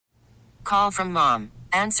Call from mom.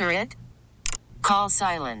 Answer it. Call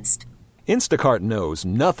silenced. Instacart knows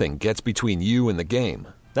nothing gets between you and the game.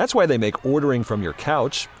 That's why they make ordering from your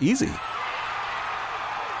couch easy.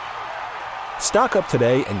 Stock up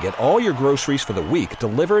today and get all your groceries for the week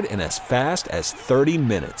delivered in as fast as 30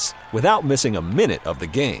 minutes without missing a minute of the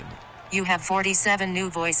game. You have 47 new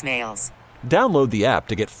voicemails. Download the app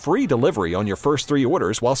to get free delivery on your first 3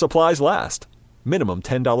 orders while supplies last. Minimum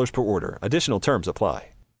 $10 per order. Additional terms apply.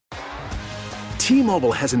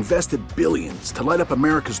 T-Mobile has invested billions to light up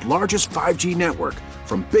America's largest 5G network,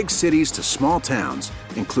 from big cities to small towns,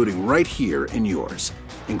 including right here in yours.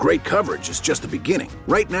 And great coverage is just the beginning.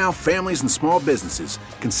 Right now, families and small businesses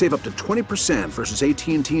can save up to 20% versus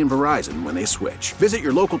AT&T and Verizon when they switch. Visit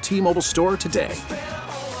your local T-Mobile store today.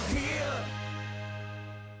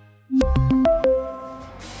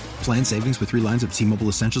 Plan savings with 3 lines of T-Mobile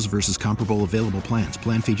Essentials versus comparable available plans.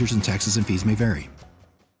 Plan features and taxes and fees may vary.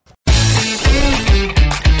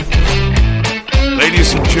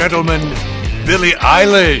 Ladies and gentlemen, Billie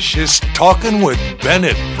Eilish is talking with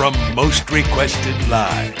Bennett from Most Requested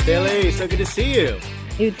Live. Billie, so good to see you.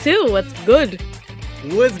 You too. What's good?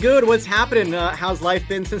 What's good? What's happening? How's life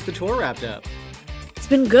been since the tour wrapped up? It's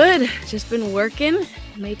been good. Just been working,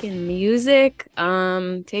 making music,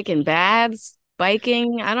 taking baths,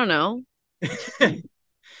 biking. I don't know.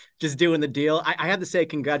 Just doing the deal. I have to say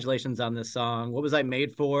congratulations on this song. What Was I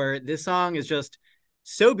Made For? This song is just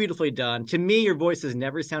so beautifully done. To me, your voice has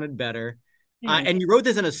never sounded better. And you wrote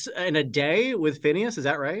this in a day with Phineas, is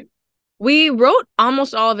that right? We wrote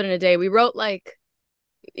almost all of it in a day. We wrote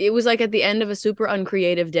it was like at the end of a super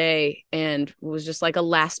uncreative day, and it was just like a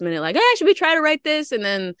last minute, like, hey, should we try to write this? And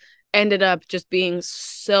then ended up just being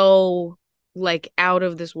so like out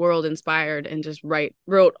of this world inspired, and just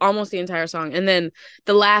wrote almost the entire song. And then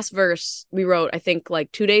the last verse we wrote, I think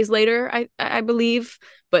like 2 days later, I believe.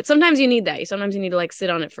 But sometimes you need that. Sometimes you need to like sit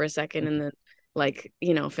on it for a second and then like,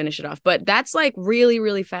 finish it off. But that's like really,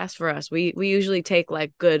 really fast for us. We usually take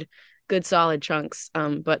like good solid chunks.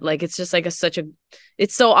 But like it's just like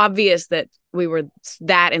it's so obvious that we were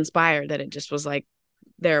that inspired that it just was like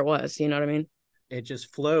there it was, you know what I mean? It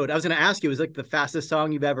just flowed. I was gonna ask you, was like the fastest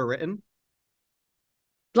song you've ever written?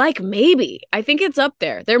 Like maybe. I think it's up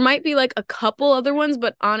there. There might be like a couple other ones,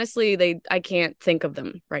 but honestly, I can't think of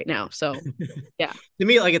them right now. So, yeah. To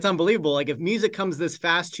me, like, it's unbelievable. Like, if music comes this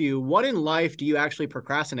fast to you, what in life do you actually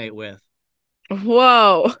procrastinate with?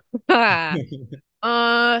 Whoa.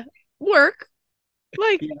 Work.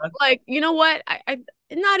 Like, you know what? I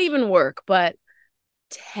not even work, but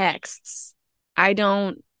texts. I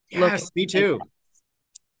don't look. Yes, me too.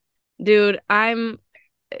 Dude,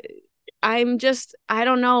 I'm just, I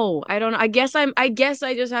don't know. I guess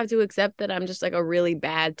I just have to accept that I'm just like a really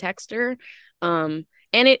bad texter. And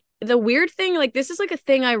the weird thing, like, this is like a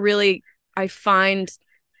thing I find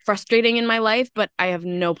frustrating in my life, but I have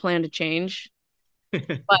no plan to change.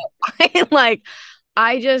 But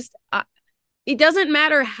it doesn't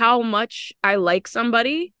matter how much I like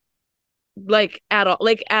somebody, like at all.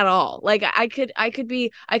 Like I could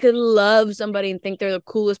love somebody and think they're the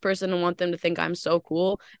coolest person and want them to think I'm so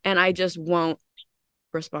cool, and I just won't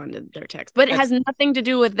respond to their text. But it has nothing to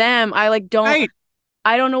do with them. I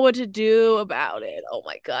don't know what to do about it. Oh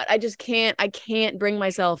my God. I can't bring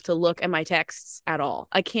myself to look at my texts at all.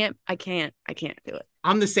 I can't do it.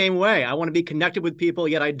 I'm the same way. I want to be connected with people,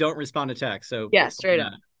 yet I don't respond to text. So yeah, straight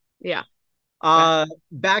up. Yeah.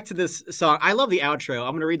 Back to this song. I love the outro.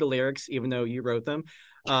 I'm going to read the lyrics, even though you wrote them.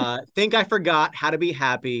 Think I forgot how to be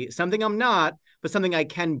happy. Something I'm not, but something I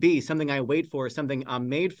can be. Something I wait for. Something I'm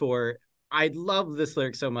made for. I love this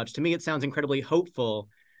lyric so much. To me, it sounds incredibly hopeful.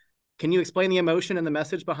 Can you explain the emotion and the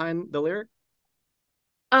message behind the lyric?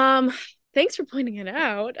 Thanks for pointing it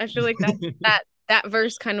out. I feel like that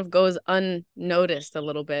verse kind of goes unnoticed a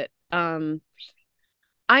little bit.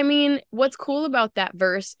 I mean, what's cool about that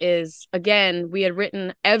verse is, again, we had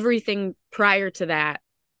written everything prior to that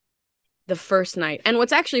the first night. And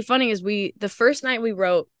what's actually funny is the first night we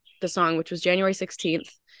wrote the song, which was January 16th,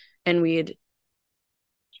 and we had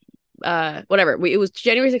it was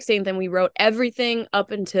January 16th, and we wrote everything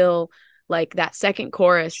up until like that second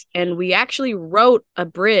chorus, and we actually wrote a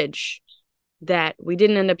bridge that we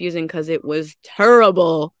didn't end up using because it was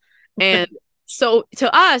terrible. And so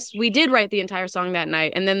to us, we did write the entire song that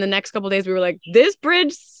night, and then the next couple of days we were like, this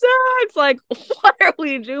bridge sucks, like, what are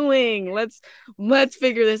we doing? Let's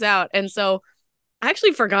figure this out. And so I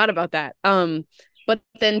actually forgot about that. But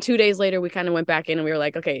then 2 days later we kind of went back in and we were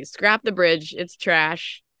like, okay, scrap the bridge, it's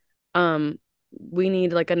trash. We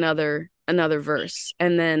need like another verse.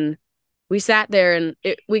 And then we sat there and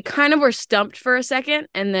we kind of were stumped for a second,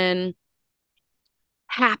 and then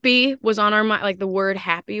happy was on our mind, like the word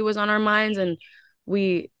happy was on our minds, and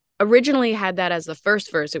we originally had that as the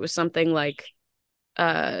first verse. It was something like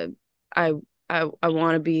I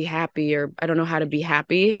want to be happy, or I don't know how to be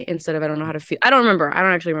happy, instead of I don't know how to feel. I don't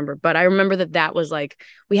actually remember, but I remember that was like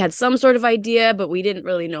we had some sort of idea, but we didn't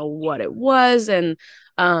really know what it was. And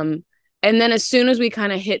then as soon as we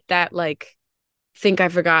kind of hit that, like, think I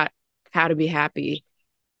forgot how to be happy,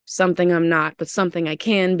 something I'm not, but something I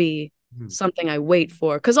can be, something I wait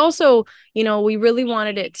for. Because also, we really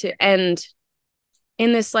wanted it to end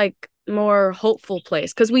in this like more hopeful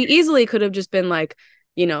place, because we easily could have just been like,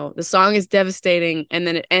 the song is devastating and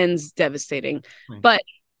then it ends devastating. Right.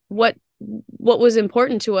 But what was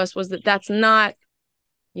important to us was that that's not,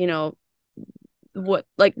 what,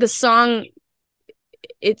 like, the song,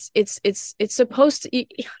 it's supposed to,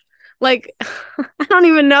 like, I don't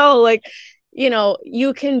even know, like,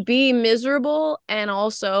 you can be miserable and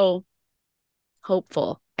also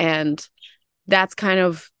hopeful. And that's kind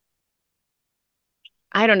of,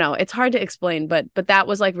 I don't know, it's hard to explain, but that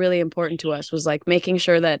was like really important to us, was like making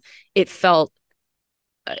sure that it felt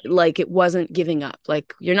like it wasn't giving up.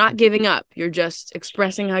 Like, you're not giving up, you're just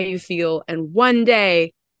expressing how you feel. And one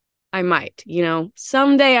day I might,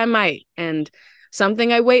 someday I might, and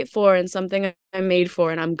something I wait for and something I'm made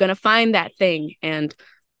for, and I'm going to find that thing. And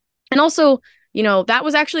also, that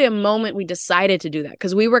was actually a moment we decided to do that,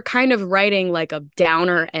 because we were kind of writing like a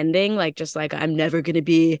downer ending, like just like I'm never going to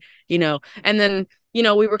be, and then,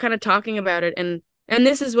 we were kind of talking about it. And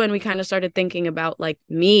this is when we kind of started thinking about like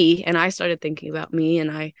me, and I started thinking about me. And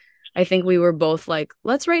I think we were both like,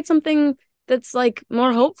 let's write something that's like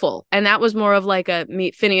more hopeful. And that was more of like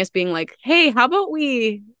Phineas being like, hey, how about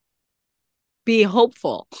we be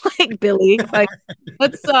hopeful, like Billy, like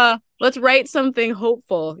let's write something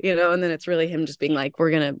hopeful, and then it's really him just being like,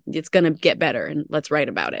 it's gonna get better and let's write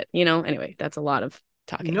about it, anyway. That's a lot of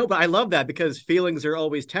talking. No, but I love that, because feelings are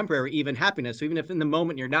always temporary, even happiness. So even if in the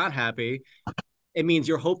moment you're not happy, it means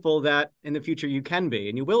you're hopeful that in the future you can be,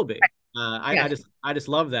 and you will be. I just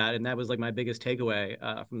love that, and that was like my biggest takeaway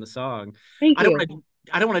from the song. Thank you.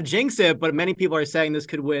 I don't want to jinx it, but many people are saying this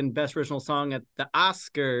could win Best Original Song at the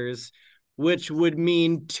Oscars, which would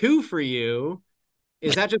mean 2 for you.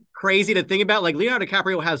 Is that just crazy to think about? Like, Leonardo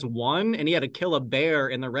DiCaprio has 1, and he had to kill a bear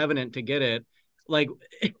in The Revenant to get it. Like,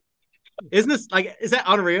 isn't this like, is that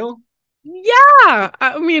unreal? Yeah,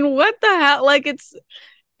 I mean, what the hell? Like,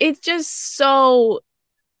 it's just so,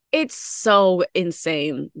 it's so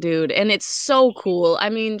insane, dude, and it's so cool. I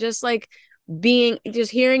mean, just like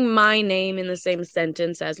hearing my name in the same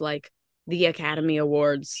sentence as like the Academy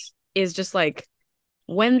Awards is just like,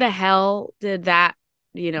 when the hell did that,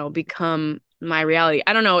 become my reality?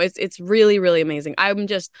 I don't know. It's really, really amazing. I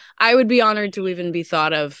would be honored to even be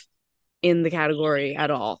thought of in the category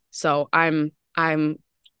at all. So this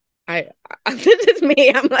is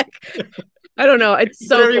me. I'm like, I don't know. It's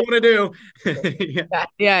so whatever you want to do.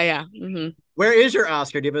 Yeah. Mm-hmm. Where is your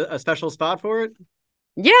Oscar? Do you have a special spot for it?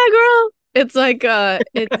 Yeah, girl. It's like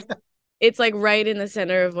it's like right in the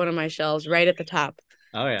center of one of my shelves, right at the top.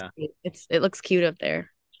 Oh yeah. It looks cute up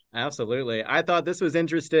there. Absolutely. I thought this was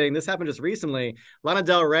interesting. This happened just recently. Lana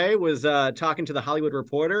Del Rey was talking to the Hollywood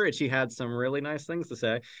Reporter, and she had some really nice things to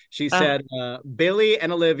say. She said, Billie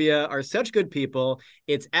and Olivia are such good people.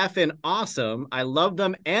 It's effing awesome. I love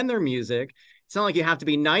them and their music. It's not like you have to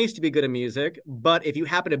be nice to be good at music, but if you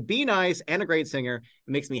happen to be nice and a great singer,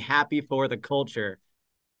 it makes me happy for the culture.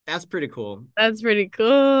 That's pretty cool. That's pretty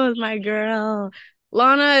cool, my girl.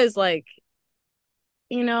 Lana is like,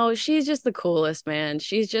 she's just the coolest, man.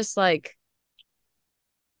 She's just like,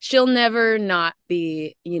 she'll never not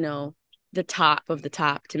be, the top of the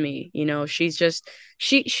top to me. She's just,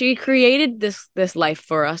 she created this life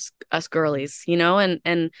for us girlies,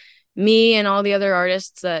 and me and all the other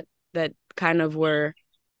artists that kind of were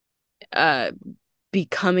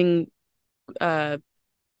becoming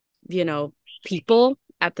people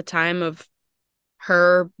at the time of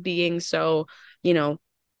her being so,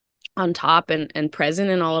 on top and present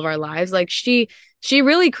in all of our lives. Like, she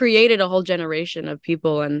really created a whole generation of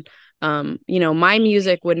people. And my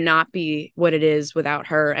music would not be what it is without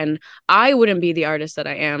her, and I wouldn't be the artist that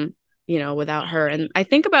I am, without her. And I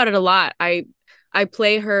think about it a lot. I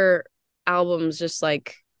play her albums just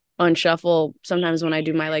like on shuffle sometimes when I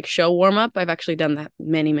do my like show warm up. I've actually done that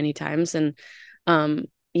many times. And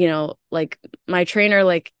like my trainer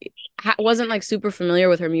like wasn't like super familiar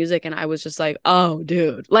with her music, and I was just like, oh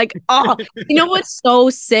dude, like, oh, what's so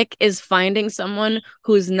sick is finding someone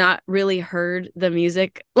who's not really heard the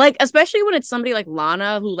music, like especially when it's somebody like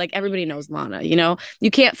Lana, who like everybody knows Lana.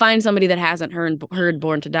 You can't find somebody that hasn't heard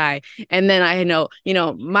Born to Die. And then I know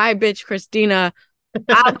my bitch Christina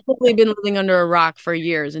I've probably been living under a rock for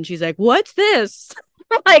years, and she's like, "What's this?"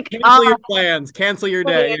 Like, cancel your plans, cancel your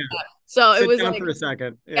day. Yeah. So Sit it was down like for a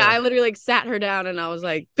second. yeah, I literally like sat her down, and I was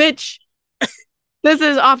like, "Bitch, this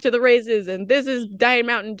is Off to the Races, and this is Diet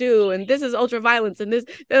Mountain Dew, and this is Ultraviolence, and this,"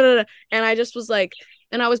 and I just was like,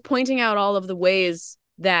 and I was pointing out all of the ways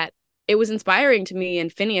that it was inspiring to me,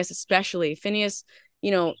 and Phineas especially. Phineas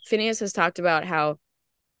has talked about how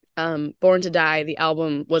Born to Die, the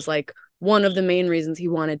album, was like one of the main reasons he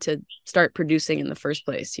wanted to start producing in the first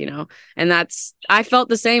place, and I felt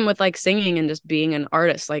the same with like singing and just being an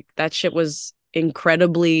artist. Like that shit was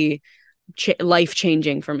incredibly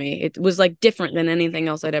life-changing for me. It was like different than anything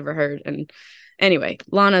else I'd ever heard. And anyway,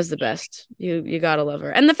 Lana's the best. You gotta love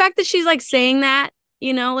her. And the fact that she's like saying that,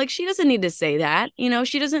 like she doesn't need to say that,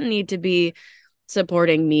 she doesn't need to be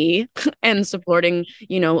supporting me and supporting,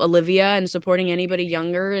 Olivia and supporting anybody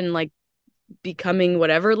younger and like becoming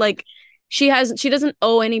whatever. Like she doesn't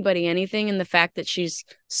owe anybody anything. And the fact that she's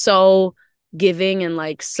so giving and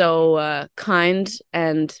like so kind,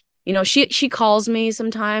 and she calls me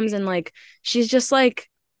sometimes, and like she's just like,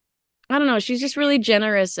 I don't know, she's just really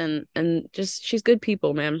generous and just she's good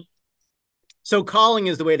people, man. So calling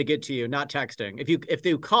is the way to get to you, not texting. If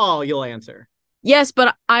you call, you'll answer. Yes,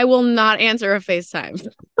 but I will not answer a FaceTime.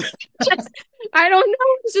 I don't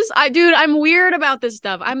know. It's just I'm weird about this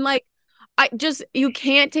stuff. I'm like, you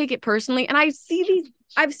can't take it personally. And I've seen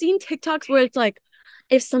TikToks where it's like,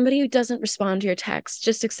 if somebody doesn't respond to your text,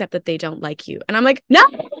 just accept that they don't like you. And I'm like, no,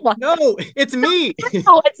 it's me.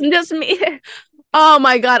 No, it's just me. Oh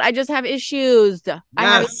my God. I just have issues.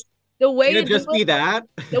 Yes. The way to just be that.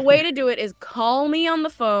 The way to do it is call me on the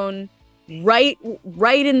phone right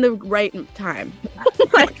in the right time.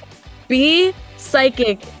 Like, be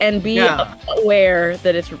psychic and be aware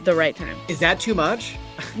that it's the right time. Is that too much?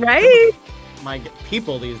 Right? My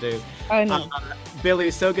people these days. I know. Billie,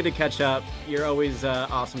 so good to catch up. You're always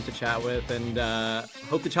awesome to chat with, and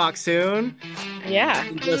hope to talk soon. Yeah.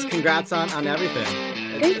 And just congrats on everything.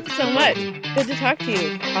 Thank you so much. Good to talk to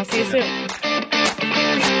you. I'll see you soon.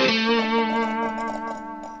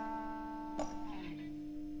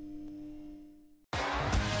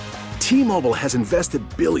 T-Mobile has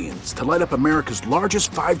invested billions to light up America's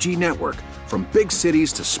largest 5G network, from big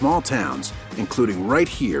cities to small towns, including right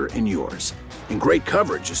here in yours. And great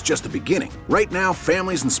coverage is just the beginning. Right now,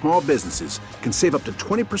 families and small businesses can save up to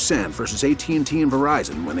 20% versus AT&T and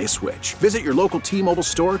Verizon when they switch. Visit your local T-Mobile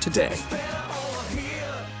store today.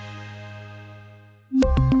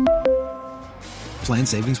 Plan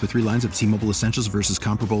savings with 3 lines of T-Mobile Essentials versus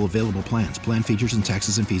comparable available plans. Plan features and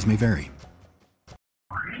taxes and fees may vary.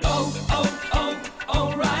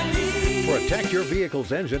 Protect your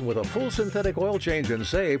vehicle's engine with a full synthetic oil change and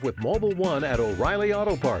save with Mobile One at O'Reilly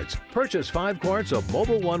Auto Parts. Purchase 5 quarts of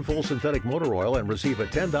Mobile One full synthetic motor oil and receive a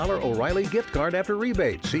 $10 O'Reilly gift card after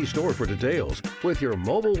rebate. See store for details. With your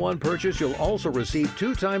Mobile One purchase, you'll also receive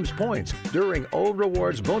 2 times points during O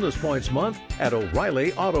Rewards Bonus Points Month at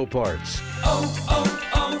O'Reilly Auto Parts.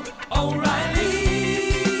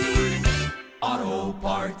 O'Reilly Auto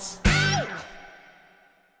Parts.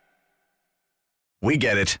 We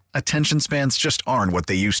get it. Attention spans just aren't what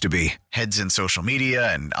they used to be. Heads in social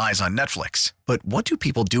media and eyes on Netflix. But what do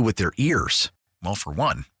people do with their ears? Well, for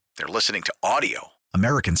one, they're listening to audio.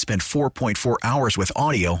 Americans spend 4.4 hours with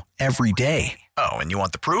audio every day. Oh, and you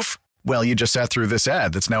want the proof? Well, you just sat through this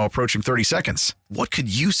ad that's now approaching 30 seconds. What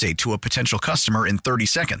could you say to a potential customer in 30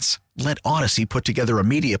 seconds? Let Odyssey put together a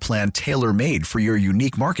media plan tailor-made for your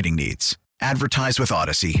unique marketing needs. Advertise with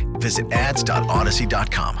Odyssey. Visit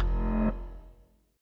ads.odyssey.com.